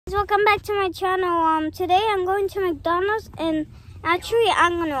welcome back to my channel. Today I'm going to McDonald's and actually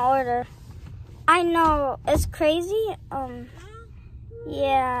I'm gonna order. I know it's crazy.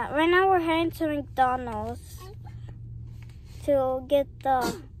 Yeah, right now we're heading to McDonald's to get the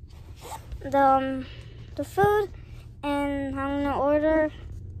food, and I'm gonna order.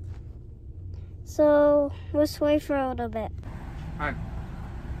 So let's wait for a little bit. Hi.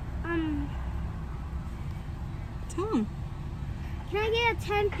 Tell him. Can I get a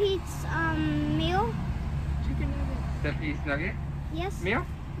 10-piece meal? Chicken nugget. 10-piece nugget? Yes. Meal?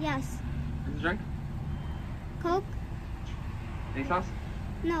 Yes. Is it drink? Coke? Any sauce?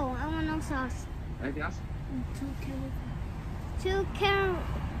 No, I want no sauce. Anything else? Two caramel.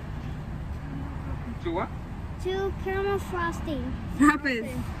 Two what? Two caramel frosting. Rapids.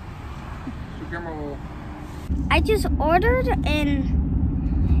 Two caramel. I just ordered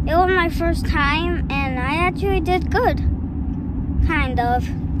and it was my first time and I actually did good. Kind of.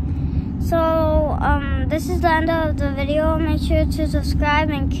 So, this is the end of the video. Make sure to subscribe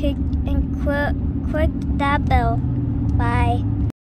and click that bell. Bye.